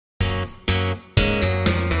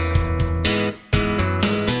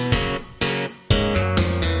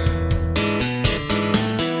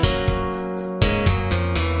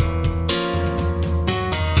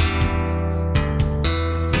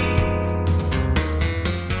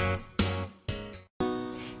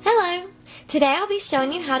Today I'll be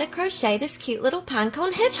showing you how to crochet this cute little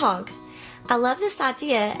pinecone hedgehog. I love this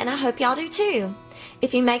idea and I hope y'all do too.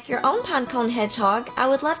 If you make your own pinecone hedgehog, I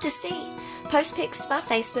would love to see. Post pics to my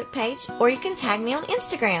Facebook page or you can tag me on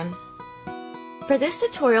Instagram. For this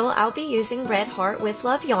tutorial I'll be using red heart with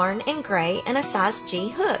love yarn in gray and a size G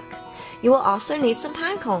hook. You will also need some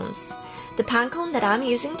pine cones. The pine cone that I'm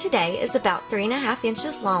using today is about 3.5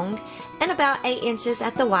 inches long and about 8 inches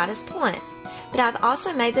at the widest point. But I've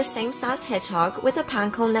also made the same size hedgehog with a pine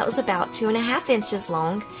cone that was about 2.5 inches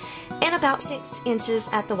long and about 6 inches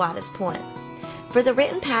at the widest point. For the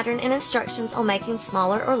written pattern and instructions on making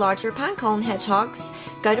smaller or larger pine cone hedgehogs,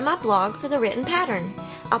 go to my blog for the written pattern.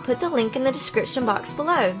 I'll put the link in the description box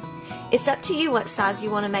below. It's up to you what size you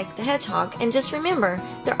want to make the hedgehog, and just remember,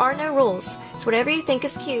 there are no rules, so whatever you think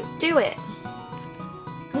is cute, do it.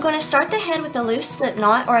 I'm going to start the head with a loose slip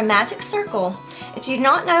knot or a magic circle. If you do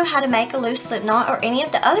not know how to make a loose slip knot or any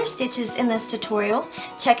of the other stitches in this tutorial,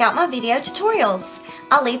 check out my video tutorials.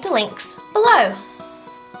 I'll leave the links below.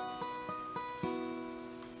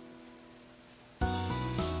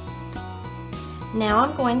 Now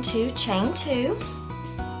I'm going to chain 2.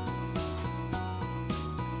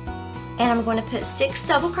 And I'm going to put 6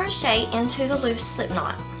 double crochet into the loose slip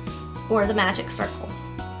knot or the magic circle.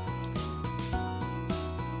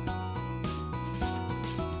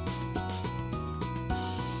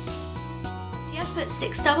 So you have put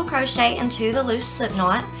 6 double crochet into the loose slip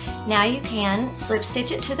knot. Now you can slip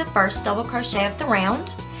stitch it to the first double crochet of the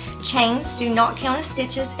round. Chains do not count as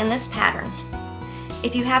stitches in this pattern.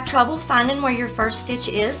 If you have trouble finding where your first stitch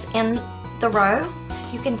is in the row,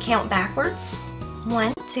 you can count backwards.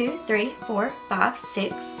 1, 2, 3, 4, 5,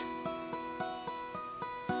 6,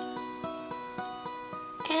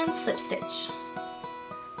 and slip stitch.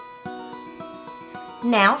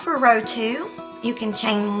 Now for row 2, you can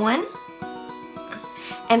chain 1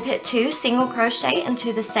 and put 2 single crochet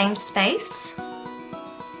into the same space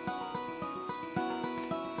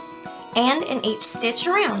and in each stitch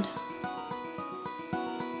around.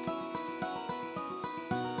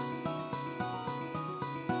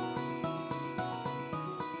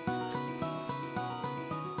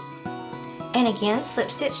 And again,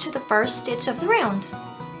 slip stitch to the first stitch of the round.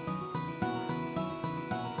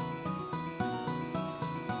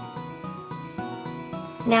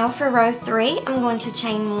 Now for row 3, I'm going to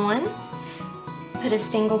chain 1, put a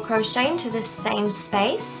single crochet into the same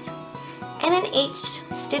space, and in each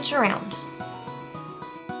stitch around.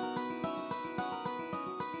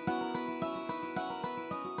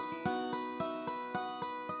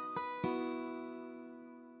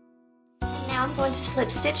 Now I'm going to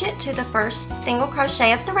slip stitch it to the first single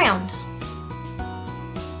crochet of the round.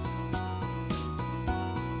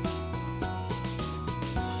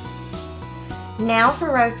 Now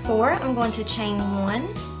for row 4, I'm going to chain 1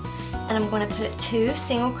 and I'm going to put 2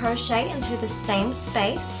 single crochet into the same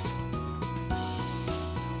space.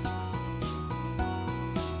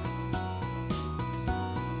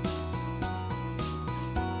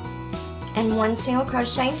 And 1 single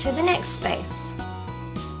crochet into the next space.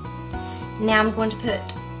 Now I'm going to put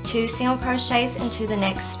 2 single crochets into the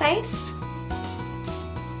next space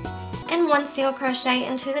and 1 single crochet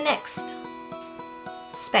into the next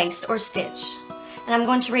space or stitch. And I'm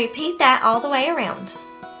going to repeat that all the way around.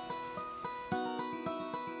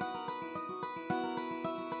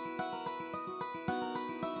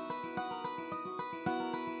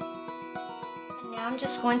 And now I'm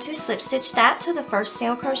just going to slip stitch that to the first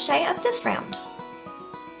single crochet of this round.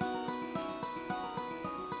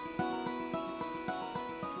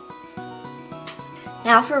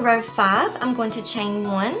 Now for row 5, I'm going to chain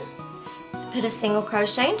 1, put a single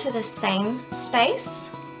crochet into the same space,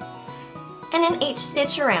 and in each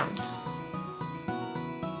stitch around.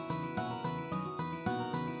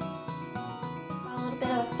 Got a little bit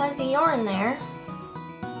of fuzzy yarn there.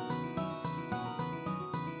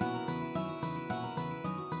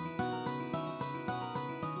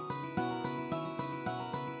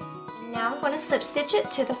 And now I'm going to slip stitch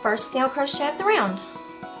it to the first single crochet of the round.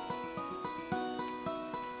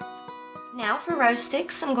 Now for row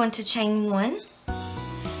 6, I'm going to chain 1,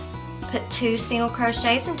 put 2 single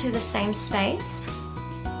crochets into the same space,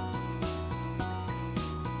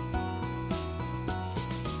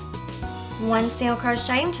 one single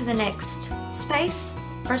crochet into the next space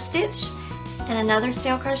or stitch, and another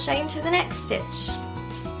single crochet into the next stitch.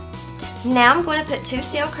 Now I'm going to put 2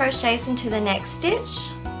 single crochets into the next stitch,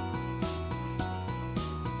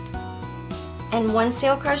 and 1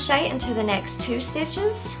 single crochet into the next 2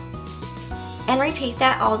 stitches, and repeat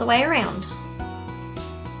that all the way around.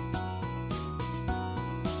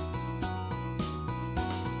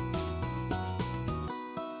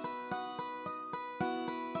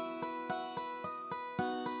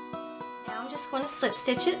 just going to slip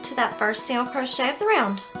stitch it to that first single crochet of the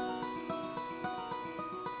round.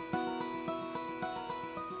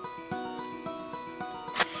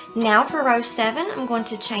 Now for row 7, I'm going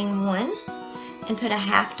to chain 1 and put a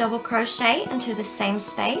half double crochet into the same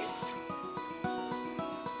space,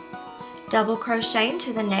 double crochet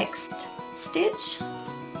into the next stitch,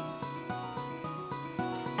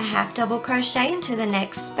 a half double crochet into the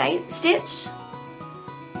next stitch,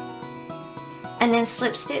 and then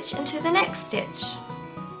slip stitch into the next stitch.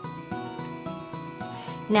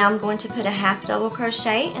 Now I'm going to put a half double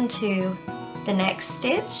crochet into the next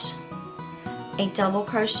stitch, a double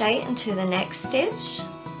crochet into the next stitch,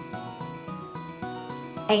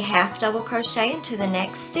 a half double crochet into the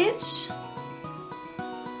next stitch,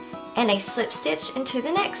 and a slip stitch into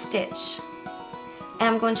the next stitch. And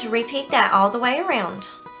I'm going to repeat that all the way around.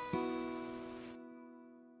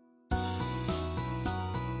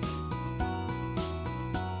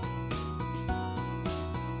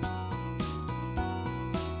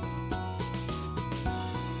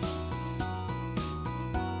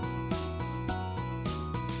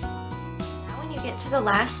 Get to the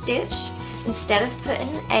last stitch, instead of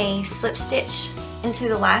putting a slip stitch into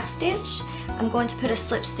the last stitch, I'm going to put a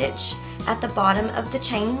slip stitch at the bottom of the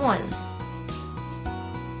chain 1.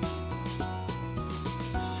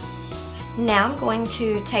 Now I'm going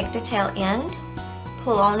to take the tail end,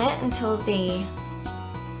 pull on it until the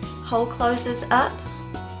hole closes up.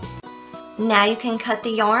 Now you can cut the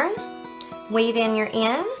yarn, weave in your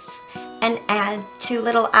ends, and add 2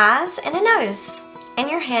 little eyes and a nose. And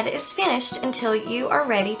your head is finished until you are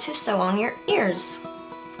ready to sew on your ears.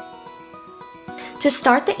 To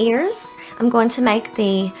start the ears, I'm going to make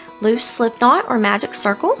the loose slip knot or magic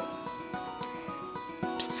circle.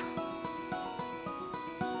 Oops.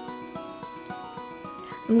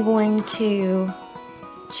 I'm going to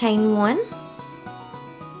chain 1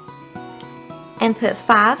 and put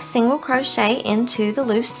 5 single crochet into the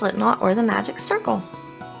loose slip knot or the magic circle.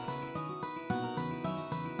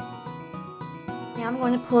 Now I'm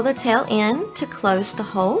going to pull the tail in to close the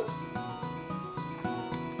hole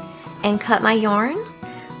and cut my yarn,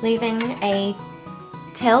 leaving a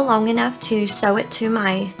tail long enough to sew it to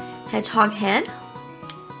my hedgehog head.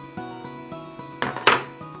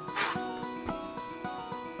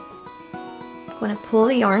 I'm going to pull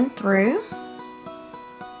the yarn through.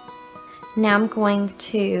 Now I'm going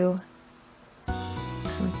to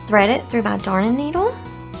thread it through my darning needle.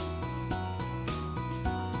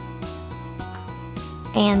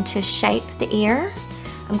 And to shape the ear,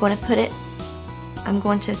 I'm going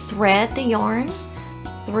to thread the yarn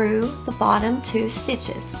through the bottom 2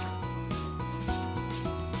 stitches.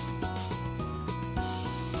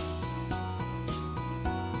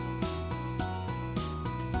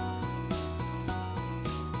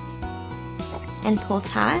 And pull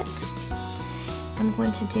tight. I'm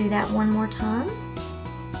going to do that one more time.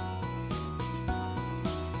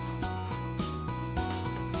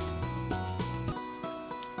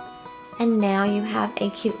 And now you have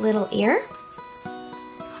a cute little ear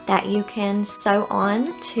that you can sew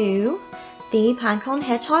on to the pinecone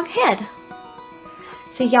hedgehog head.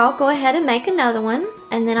 So y'all go ahead and make another one,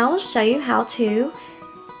 and then I will show you how to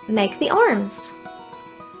make the arms.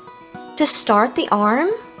 To start the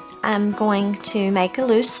arm, I'm going to make a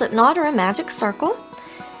loose slip knot or a magic circle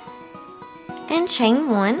and chain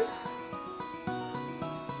 1.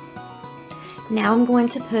 Now I'm going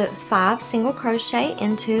to put 5 single crochet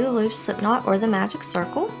into the loose slip knot or the magic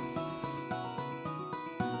circle.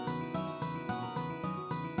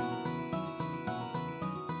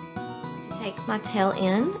 Take my tail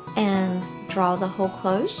in and draw the hole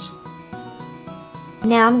close.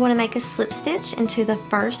 Now I'm going to make a slip stitch into the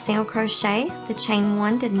first single crochet. The chain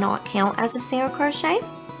 1 did not count as a single crochet.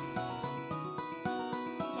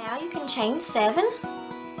 Now you can chain 7.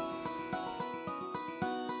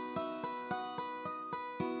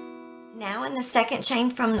 Now in the second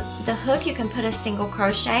chain from the hook you can put a single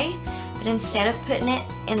crochet, but instead of putting it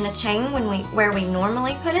in the chain where we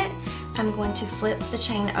normally put it, I'm going to flip the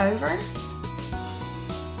chain over.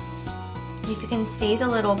 If you can see the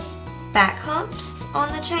little back humps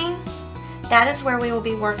on the chain, that is where we will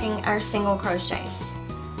be working our single crochets.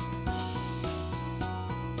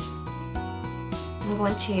 I'm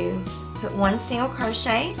going to put 1 single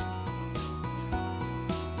crochet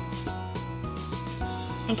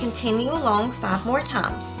and continue along 5 more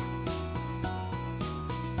times.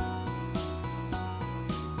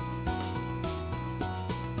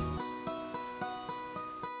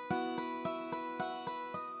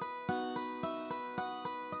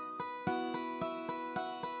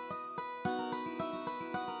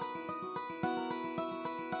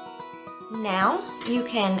 Now you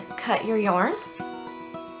can cut your yarn,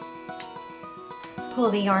 pull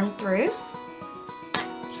the yarn through,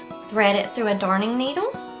 thread it through a darning needle,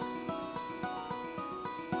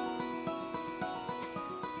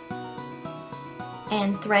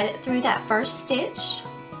 and thread it through that first stitch.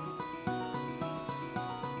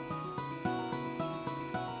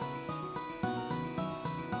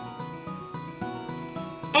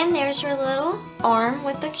 And there's your little arm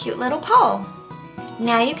with the cute little paw.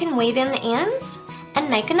 Now you can weave in the ends and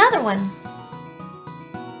make another one.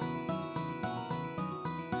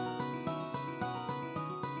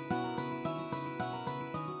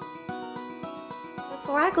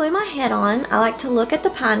 Before I glue my head on, I like to look at the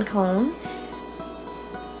pine cone,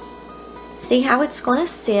 see how it's going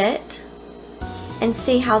to sit, and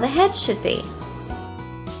see how the head should be.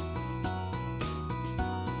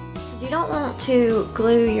 You don't want to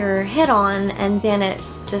glue your head on and then it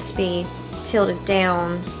just be tilted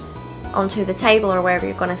down onto the table or wherever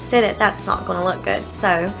you're going to sit it. That's not going to look good.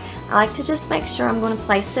 So I like to just make sure I'm going to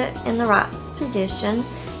place it in the right position.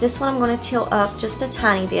 This one I'm going to tilt up just a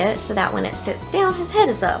tiny bit so that when it sits down, his head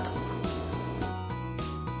is up.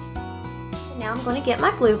 So now I'm going to get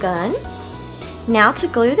my glue gun. Now to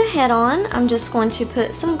glue the head on, I'm just going to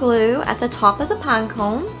put some glue at the top of the pine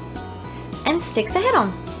cone and stick the head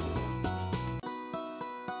on.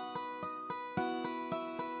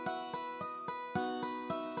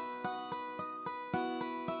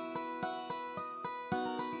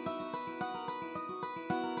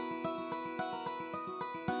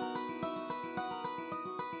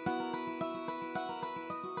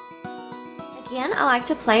 Again, I like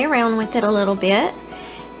to play around with it a little bit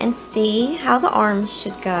and see how the arms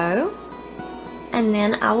should go, and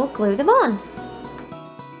then I will glue them on.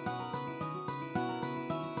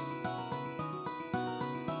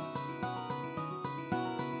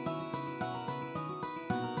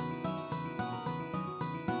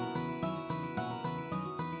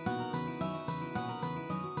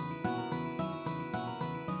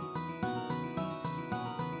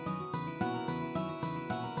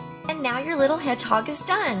 And now your little hedgehog is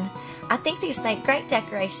done. I think these make great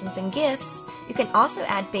decorations and gifts. You can also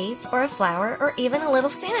add beads or a flower or even a little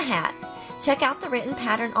Santa hat. Check out the written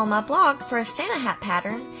pattern on my blog for a Santa hat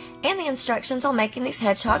pattern and the instructions on making these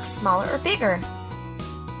hedgehogs smaller or bigger.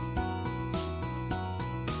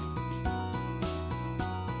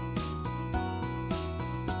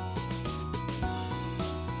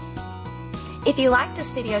 If you like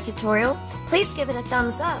this video tutorial, please give it a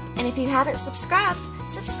thumbs up, and if you haven't subscribed,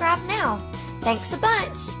 subscribe now. Thanks a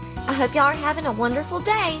bunch. I hope y'all are having a wonderful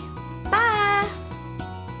day. Bye!